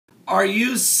Are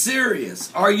you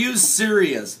serious? Are you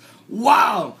serious?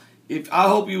 Wow. I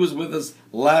hope you was with us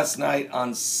last night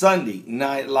on Sunday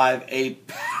Night Live. A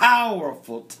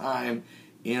powerful time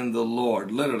in the Lord.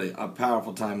 Literally, a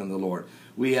powerful time in the Lord.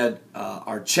 We had,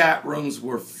 our chat rooms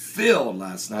were filled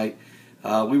last night.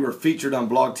 We were featured on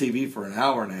Blog TV for an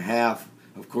hour and a half.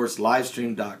 Of course,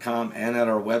 livestream.com and at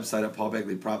our website at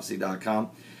paulbegleyprophecy.com.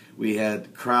 We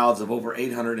had crowds of over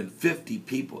 850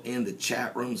 people in the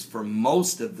chat rooms for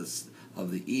most of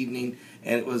the evening,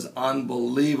 and it was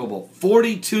unbelievable.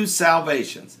 42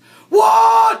 salvations.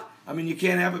 What? I mean, you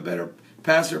can't have a better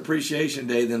Pastor Appreciation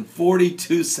Day than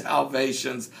 42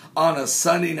 salvations on a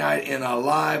Sunday night in a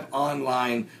live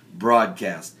online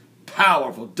broadcast.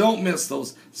 Powerful. Don't miss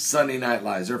those Sunday Night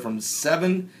Lives. They're from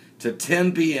 7 to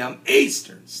 10 p.m.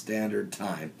 Eastern Standard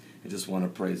Time. I just want to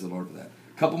praise the Lord for that.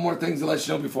 A couple more things to let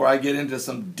you know before I get into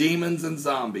some demons and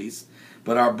zombies.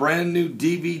 But our brand new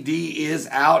DVD is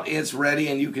out. It's ready,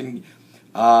 and you can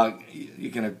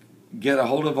get a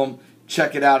hold of them.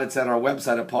 Check it out. It's at our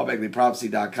website at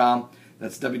paulbegleyprophecy.com.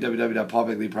 That's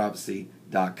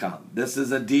www.paulbegleyprophecy.com. This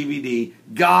is a DVD.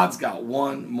 God's got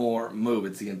one more move.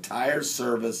 It's the entire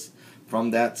service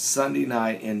from that Sunday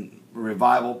night in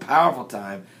revival, powerful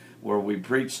time, where we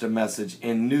preached a message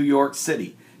in New York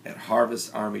City at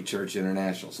Harvest Army Church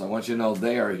International. So I want you to know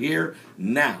they are here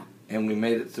now. And we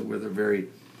made it to where they're very,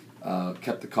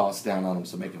 kept the costs down on them,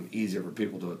 so make them easier for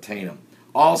people to attain them.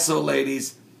 Also,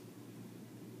 ladies,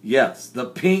 yes, the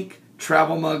pink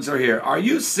travel mugs are here. Are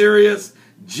you serious?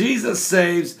 Jesus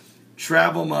Saves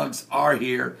travel mugs are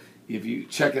here. If you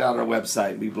check it out on our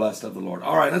website, be blessed of the Lord.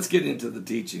 All right, let's get into the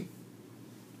teaching.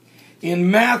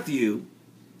 In Matthew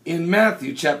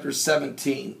chapter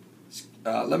 17,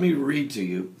 let me read to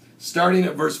you, starting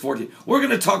at verse 14. We're going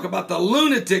to talk about the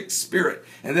lunatic spirit.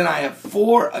 And then I have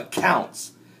 4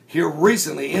 accounts here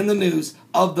recently in the news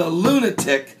of the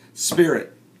lunatic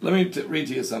spirit. Let me read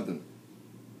to you something.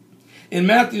 In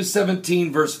Matthew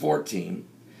 17, verse 14,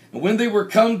 and when they were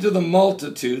come to the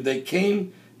multitude, they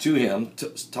came to him,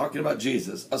 talking about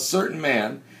Jesus, a certain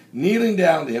man, kneeling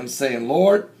down to him, saying,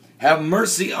 Lord, have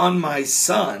mercy on my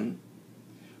son,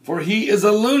 for he is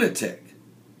a lunatic,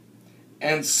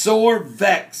 and sore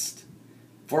vexed,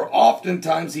 for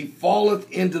oftentimes he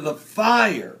falleth into the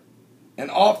fire, and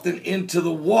often into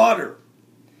the water.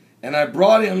 And I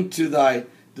brought him to thy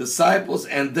disciples,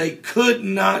 and they could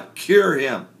not cure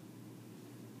him.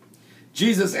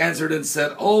 Jesus answered and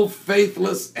said, O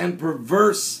faithless and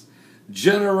perverse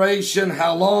generation,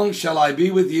 how long shall I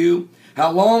be with you?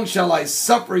 How long shall I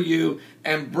suffer you,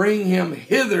 and bring him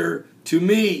hither to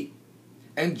me?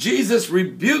 And Jesus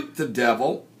rebuked the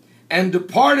devil, and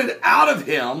departed out of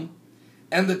him,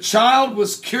 and the child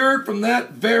was cured from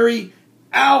that very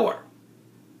hour.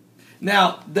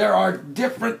 Now, there are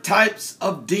different types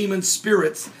of demon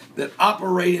spirits that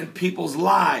operate in people's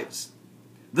lives.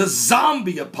 The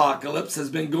zombie apocalypse has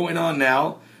been going on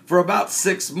now for about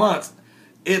 6 months.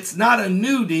 It's not a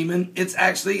new demon. It's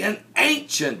actually an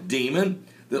ancient demon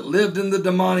that lived in the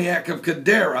demoniac of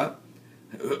Gadara,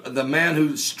 the man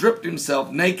who stripped himself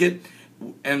naked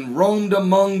and roamed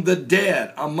among the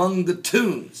dead, among the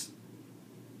tombs.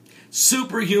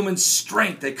 Superhuman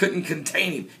strength. They couldn't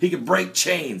contain him. He could break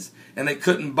chains, and they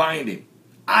couldn't bind him.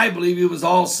 I believe he was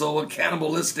also a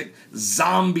cannibalistic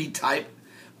zombie type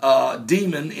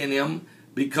demon in him,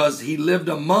 because he lived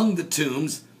among the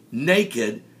tombs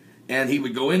naked, and he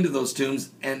would go into those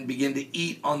tombs and begin to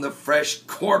eat on the fresh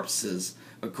corpses,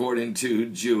 according to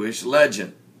Jewish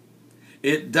legend.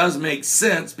 It does make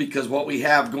sense, because what we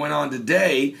have going on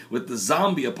today with the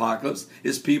zombie apocalypse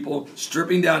is people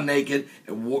stripping down naked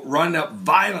and running up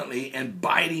violently and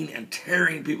biting and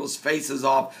tearing people's faces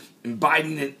off and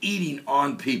biting and eating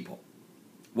on people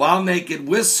while naked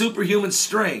with superhuman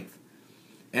strength,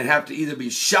 and have to either be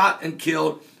shot and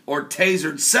killed or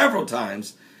tasered several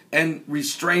times and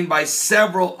restrained by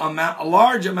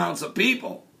large amounts of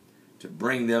people to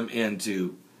bring them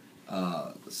into,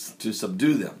 to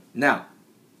subdue them. Now,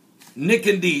 Nick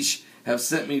and Deesh have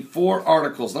sent me 4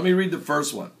 articles. Let me read the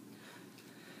first one.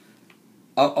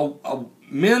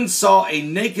 Men saw a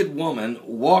naked woman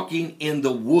walking in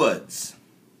the woods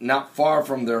not far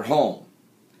from their home.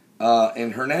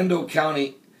 In Hernando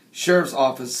County Sheriff's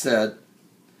Office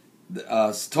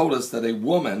told us that a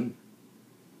woman,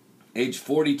 age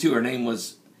 42, her name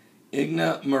was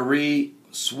Igna Marie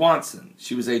Swanson.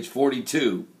 She was age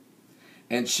 42,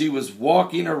 and she was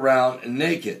walking around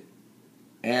naked.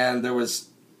 And there was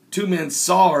 2 men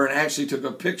saw her and actually took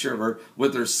a picture of her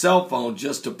with their cell phone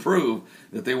just to prove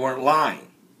that they weren't lying.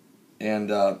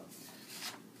 And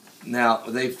now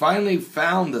they finally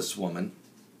found this woman,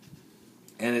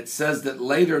 And it says that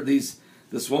later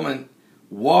this woman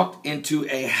walked into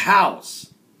a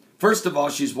house. First of all,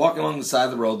 she's walking along the side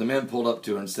of the road. The man pulled up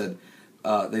to her and said,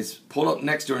 they pulled up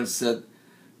next to her and said,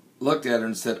 looked at her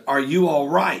and said, "Are you all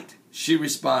right?" She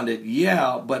responded,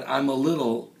 "Yeah, but I'm a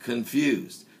little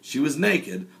confused." She was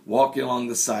naked, walking along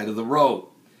the side of the road.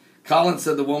 Collins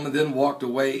said the woman then walked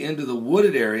away into the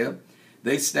wooded area.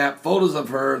 They snapped photos of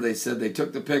her. They said they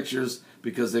took the pictures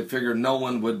because they figured no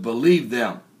one would believe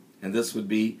them, and this would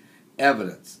be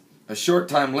evidence. A short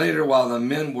time later, while the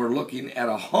men were looking at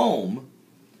a home,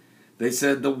 they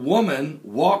said the woman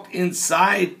walked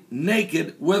inside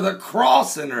naked with a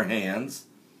cross in her hands,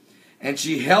 and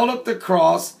she held up the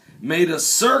cross, made a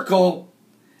circle,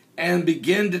 and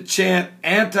began to chant,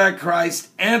 "Antichrist,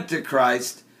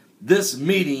 Antichrist, this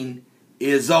meeting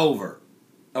is over."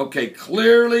 Okay,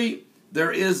 clearly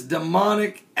there is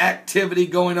demonic activity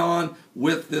going on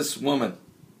with this woman.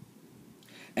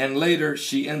 And later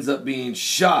she ends up being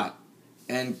shot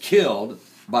and killed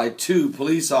by 2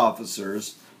 police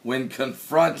officers when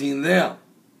confronting them.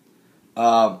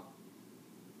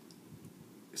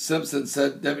 Simpson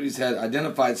said deputies had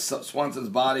identified Swanson's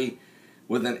body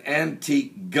with an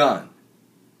antique gun.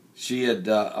 She had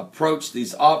approached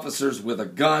these officers with a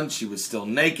gun. She was still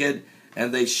naked,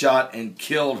 and they shot and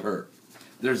killed her.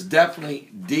 There's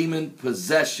definitely demon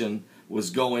possession was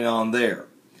going on there.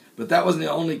 But that wasn't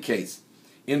the only case.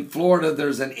 In Florida,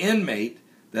 there's an inmate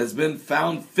that's been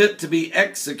found fit to be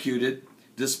executed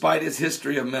despite his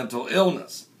history of mental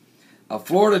illness. A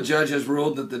Florida judge has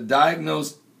ruled that the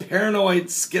diagnosed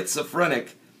paranoid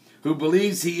schizophrenic who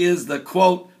believes he is the,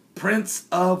 quote, Prince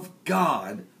of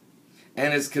God,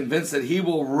 and is convinced that he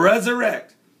will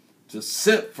resurrect to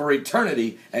sit for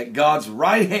eternity at God's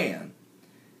right hand,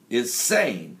 is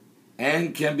sane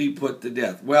and can be put to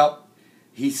death. Well,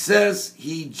 he says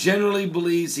he generally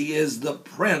believes he is the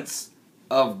Prince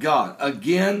of God.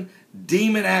 Again,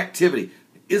 demon activity.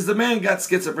 Is the man got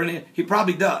schizophrenia? He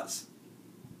probably does.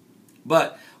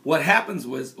 But what happens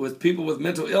with people with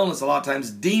mental illness, a lot of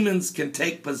times demons can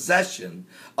take possession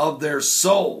of their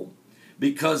soul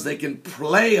because they can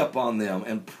play upon them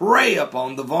and prey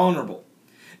upon the vulnerable.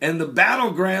 And the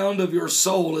battleground of your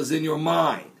soul is in your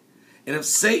mind. And if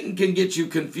Satan can get you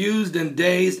confused and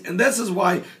dazed, and this is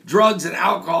why drugs and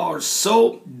alcohol are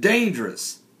so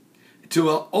dangerous,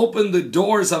 to open the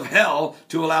doors of hell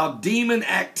to allow demon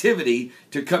activity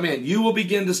to come in. You will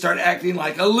begin to start acting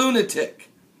like a lunatic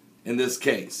in this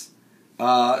case.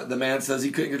 The man says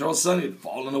he couldn't control his son. He'd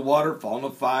fall in the water, fall in the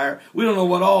fire. We don't know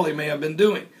what all he may have been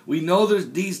doing. We know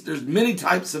there's many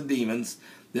types of demons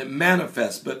that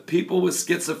manifest, but people with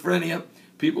schizophrenia,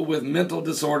 people with mental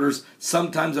disorders,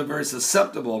 sometimes are very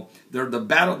susceptible.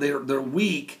 They're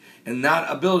weak and not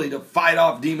ability to fight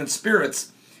off demon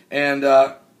spirits, and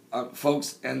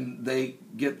folks, and they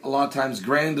get a lot of times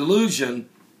grand delusion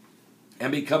and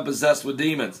become possessed with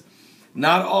demons.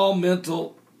 Not all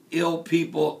mental ill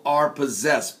people are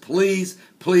possessed. Please,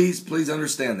 please, please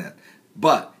understand that.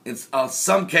 But in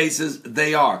some cases,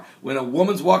 they are. When a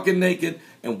woman's walking naked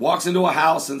and walks into a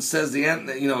house and says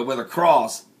with a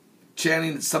cross,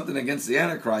 chanting something against the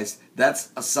Antichrist, that's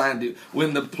a sign.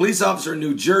 When the police officer in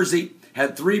New Jersey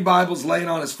had 3 Bibles laying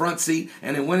on his front seat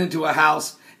and then went into a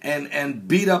house and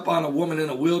beat up on a woman in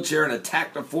a wheelchair and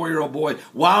attacked a 4-year-old boy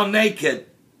while naked,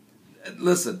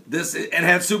 listen, and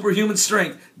had superhuman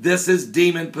strength, this is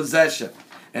demon possession.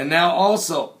 And now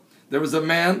also, there was a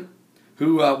man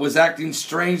who was acting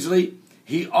strangely.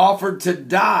 He offered to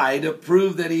die to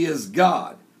prove that he is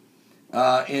God.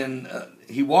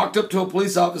 He walked up to a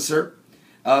police officer.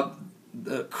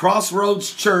 The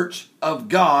Crossroads Church of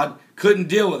God couldn't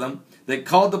deal with him. They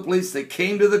called the police. They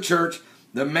came to the church.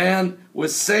 The man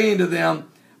was saying to them,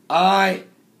 "I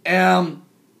am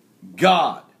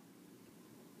God,"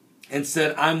 and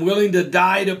said, "I'm willing to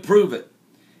die to prove it."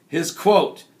 His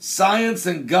quote, "Science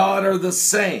and God are the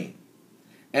same."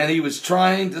 And he was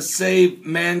trying to save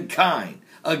mankind.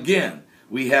 Again,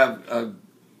 we have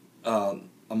a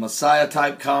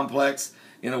Messiah-type complex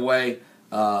in a way.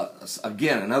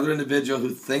 Again, another individual who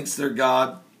thinks they're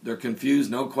God. They're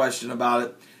confused, no question about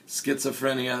it.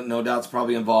 Schizophrenia, no doubt's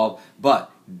probably involved. But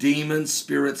demon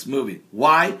spirits moving.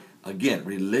 Why? Again,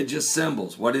 religious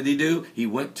symbols. What did he do? He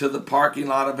went to the parking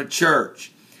lot of a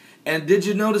church. And did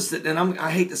you notice that, and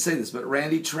I hate to say this, but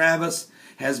Randy Travis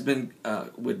has been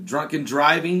with drunken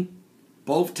driving.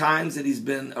 Both times that he's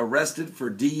been arrested for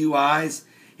DUIs,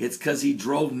 it's because he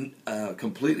drove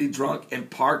completely drunk and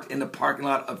parked in the parking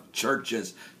lot of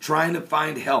churches, trying to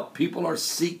find help. People are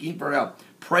seeking for help.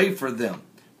 Pray for them.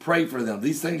 Pray for them.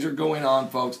 These things are going on,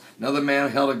 folks. Another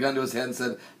man held a gun to his head and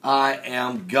said, I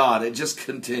am God. It just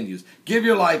continues. Give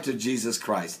your life to Jesus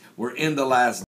Christ. We're in the last